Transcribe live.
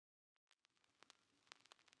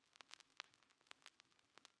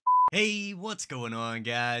Hey, what's going on,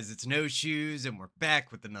 guys? It's No Shoes, and we're back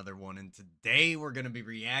with another one. And today we're going to be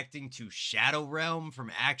reacting to Shadow Realm from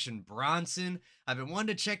Action Bronson. I've been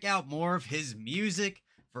wanting to check out more of his music.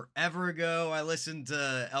 Forever ago, I listened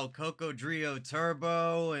to El Coco Drio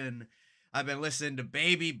Turbo, and I've been listening to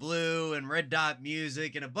Baby Blue and Red Dot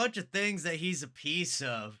Music and a bunch of things that he's a piece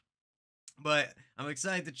of. But I'm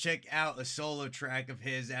excited to check out a solo track of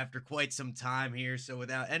his after quite some time here. So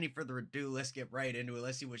without any further ado, let's get right into it.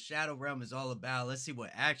 Let's see what Shadow Realm is all about. Let's see what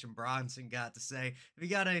Action Bronson got to say. If you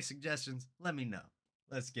got any suggestions, let me know.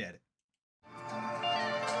 Let's get it.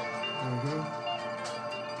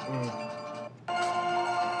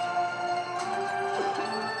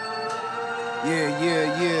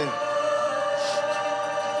 Yeah.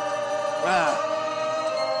 Ah.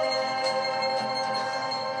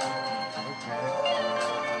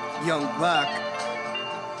 Young Bach.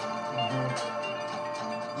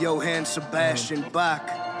 Johann Sebastian Bach.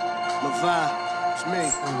 Levi. It's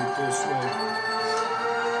me.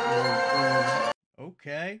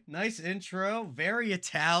 Okay, nice intro. Very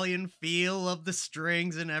Italian feel of the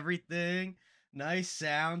strings and everything. Nice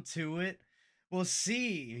sound to it. We'll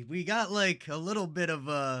see. We got like a little bit of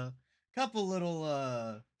a couple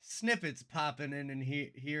little snippets popping in and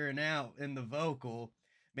here and out in the vocal.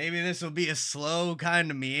 Maybe this will be a slow kind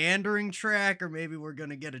of meandering track, or maybe we're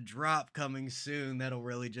gonna get a drop coming soon that'll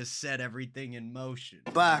really just set everything in motion.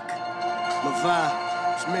 Bach.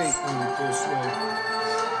 Levi. It's me.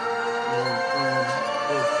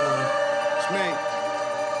 It's me.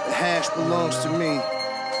 The hash belongs to me.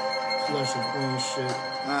 Flush and clean shit.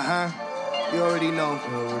 You already know.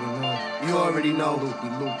 You already know.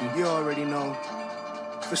 Loopy. You already know.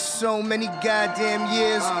 For so many goddamn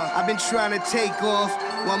years, I've been trying to take off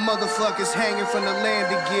while motherfuckers hanging from the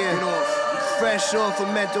landing gear. Fresh off a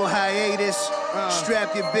mental hiatus.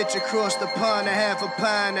 Strap your bitch across the pond, a half a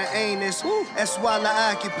pint of anus. That's while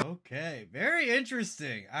I occupy. Okay, very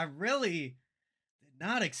interesting. I really did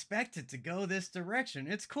not expect it to go this direction.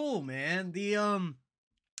 It's cool, man. The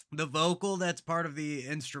vocal that's part of the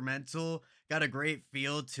instrumental got a great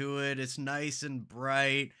feel to it. It's nice and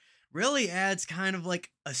bright. Really adds kind of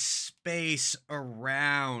like a space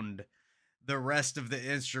around the rest of the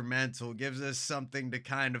instrumental. Gives us something to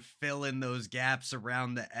kind of fill in those gaps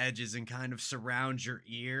around the edges and kind of surround your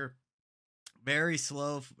ear. Very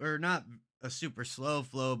slow, or not a super slow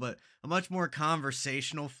flow, but a much more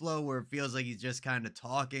conversational flow where it feels like he's just kind of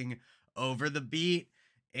talking over the beat,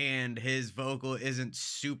 and his vocal isn't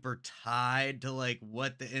super tied to like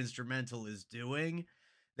what the instrumental is doing.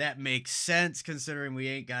 That makes sense considering we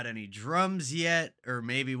ain't got any drums yet, or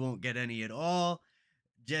maybe won't get any at all.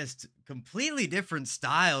 Just completely different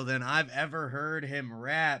style than I've ever heard him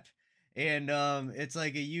rap. And it's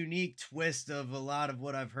like a unique twist of a lot of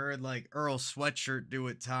what I've heard like Earl Sweatshirt do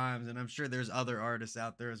at times, and I'm sure there's other artists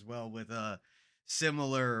out there as well with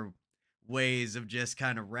similar ways of just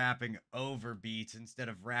kind of rapping over beats instead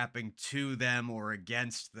of rapping to them or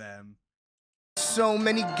against them. So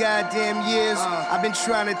many goddamn years, I've been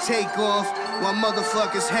trying to take off while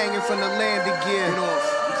motherfuckers hanging from the landing gear.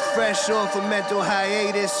 Fresh off a mental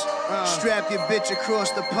hiatus. Strap your bitch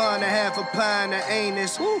across the pond, a half a pint of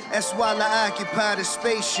anus. That's while I occupy the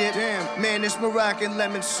spaceship. Man, this Moroccan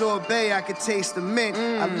lemon sorbet, I could taste the mint.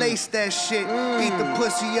 I laced that shit, beat the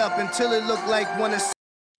pussy up until it looked like one of...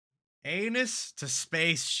 Anus to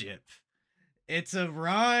spaceship. It's a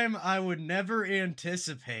rhyme I would never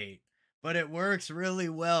anticipate, but it works really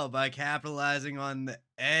well by capitalizing on the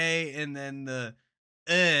A and then the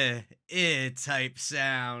type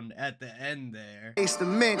sound at the end there. Taste the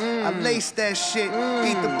mint, I laced that shit,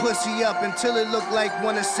 beat the pussy up until it looked like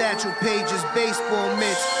one of Satchel Paige's baseball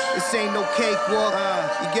mitts. This ain't no cakewalk,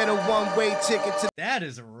 you get a one-way ticket to... That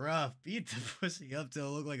is rough. Beat the pussy up till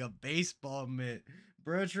it look like a baseball mitt.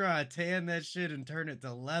 Bro, try to tan that shit and turn it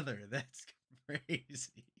to leather. That's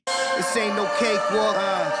crazy. This ain't no cakewalk.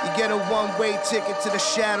 You get a one-way ticket to the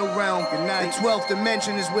Shadow Realm. The 12th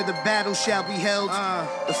dimension is where the battle shall be held.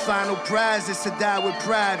 The final prize is to die with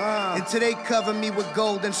pride. And today cover me with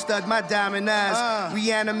gold and stud my diamond eyes.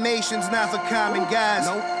 Reanimation's not for common guys.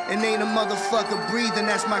 And ain't a motherfucker breathing,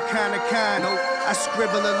 that's my kind of kind. I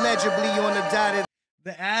scribble illegibly on the dotted...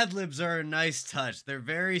 The ad-libs are a nice touch. They're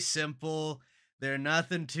very simple. They're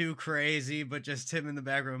nothing too crazy, but just him in the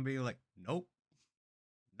background being like, nope.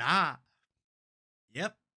 Nah.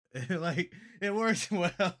 Yep. Like, it works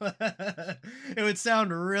well. It would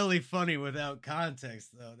sound really funny without context,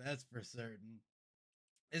 though. That's for certain.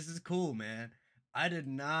 This is cool, man. I did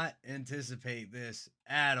not anticipate this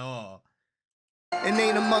at all. And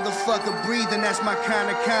ain't a motherfucker breathing, that's my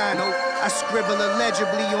kind. Nope. I scribble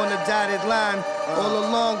illegibly on the dotted line, all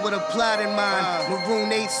along with a plot in mind.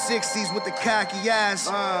 Maroon 860s with the cocky eyes.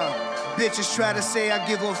 Bitches try to say I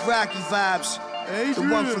give off Rocky vibes. Adrian.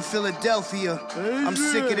 The one from Philadelphia. Adrian. I'm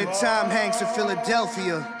sicker than Tom Hanks in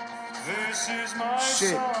Philadelphia. This is my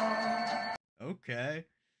shit. song. Okay.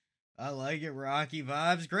 I like it. Rocky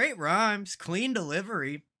vibes. Great rhymes. Clean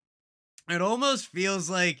delivery. It almost feels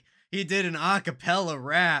like he did an a cappella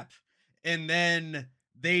rap and then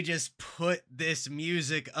they just put this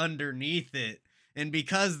music underneath it. And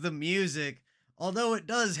because the music, although it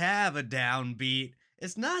does have a downbeat,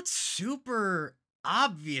 it's not super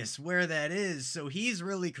obvious where that is. So he's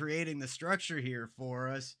really creating the structure here for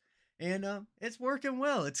us. And it's working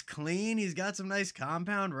well. It's clean. He's got some nice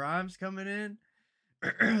compound rhymes coming in.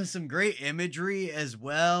 Some great imagery as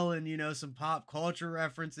well, and you know, some pop culture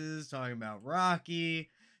references talking about Rocky,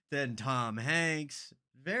 then Tom Hanks.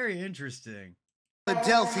 Very interesting.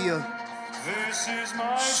 Philadelphia. This is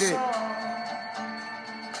my shit.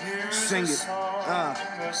 Song. Sing it.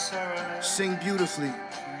 Sing beautifully.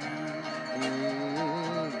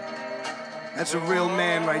 That's a real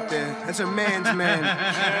man right there. That's a man's man.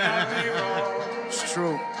 It's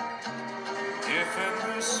true. If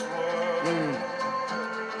in this world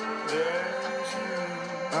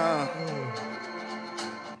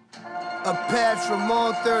a patch from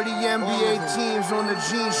all 30 NBA teams on the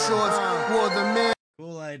jean shorts wore the man.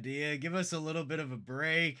 Cool idea. Give us a little bit of a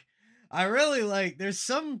break. I really like, there's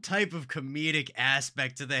some type of comedic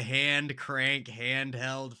aspect to the hand crank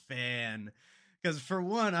handheld fan. Because for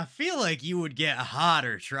one, I feel like you would get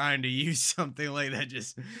hotter trying to use something like that,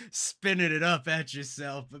 just spinning it up at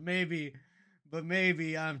yourself. But maybe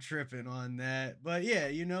I'm tripping on that. But yeah,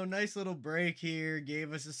 you know, nice little break here.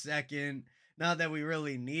 Gave us a second. Not that we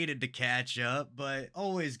really needed to catch up, but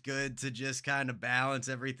always good to just kind of balance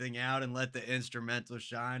everything out and let the instrumental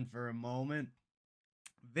shine for a moment.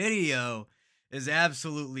 Video is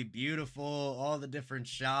absolutely beautiful. All the different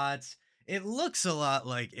shots. It looks a lot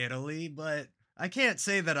like Italy, but I can't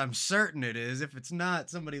say that I'm certain it is. If it's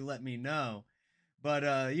not, somebody let me know.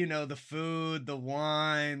 But, you know, the food, the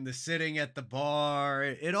wine, the sitting at the bar,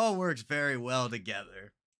 it all works very well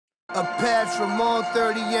together. A patch from all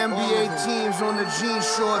 30 NBA teams on the jean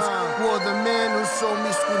shorts wore the man who sold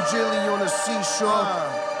me squingilly on the seashore.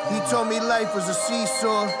 He told me life was a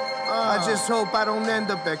seesaw. I just hope I don't end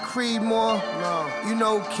up at Creedmoor. No. You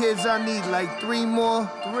know, kids, I need like 3 more.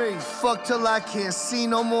 3. Fuck till I can't see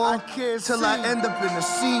no more. Till I end up in a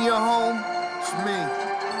senior home. It's me.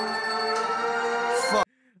 Fuck.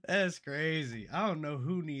 That's crazy. I don't know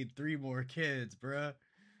who need 3 more kids, bruh.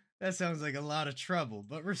 That sounds like a lot of trouble,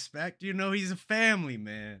 but respect, you know, he's a family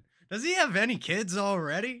man. Does he have any kids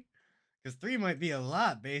already? Because 3 might be a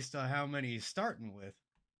lot based on how many he's starting with.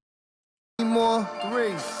 More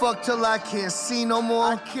 3. Fuck till I can't see no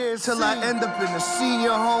more. Till I end up in a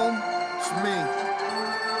senior home. It's me.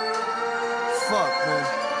 Fuck, man.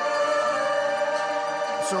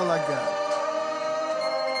 That's all I got.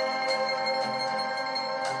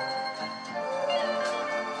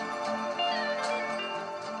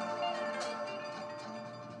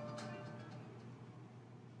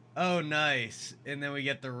 Oh, nice. And then we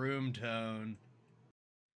get the room tone.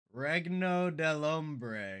 Regno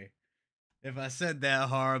dell'Ombre. If I said that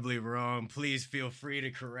horribly wrong, please feel free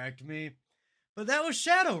to correct me. But that was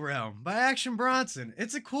Shadow Realm by Action Bronson.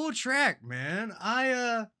 It's a cool track, man.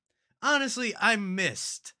 Honestly, I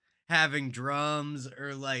missed having drums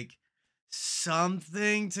or like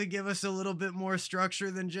something to give us a little bit more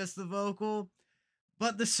structure than just the vocal.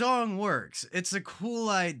 But the song works. It's a cool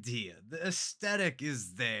idea. The aesthetic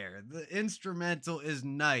is there. The instrumental is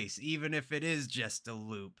nice, even if it is just a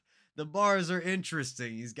loop. The bars are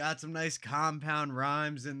interesting. He's got some nice compound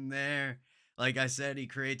rhymes in there. Like I said, he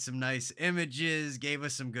creates some nice images, gave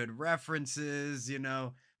us some good references, you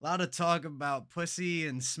know. A lot of talk about pussy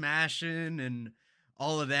and smashing and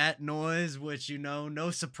all of that noise, which, you know, no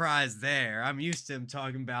surprise there. I'm used to him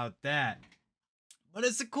talking about that. But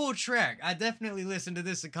it's a cool track. I definitely listen to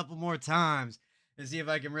this a couple more times and see if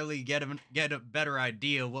I can really get a better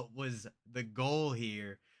idea what was the goal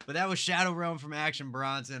here. But that was Shadow Realm from Action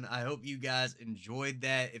Bronson. I hope you guys enjoyed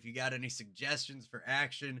that. If you got any suggestions for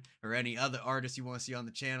Action or any other artists you want to see on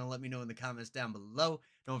the channel, let me know in the comments down below.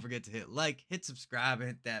 Don't forget to hit like, hit subscribe, and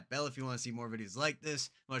hit that bell if you want to see more videos like this.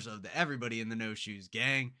 Much love to everybody in the No Shoes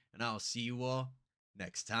gang, and I'll see you all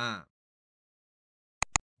next time.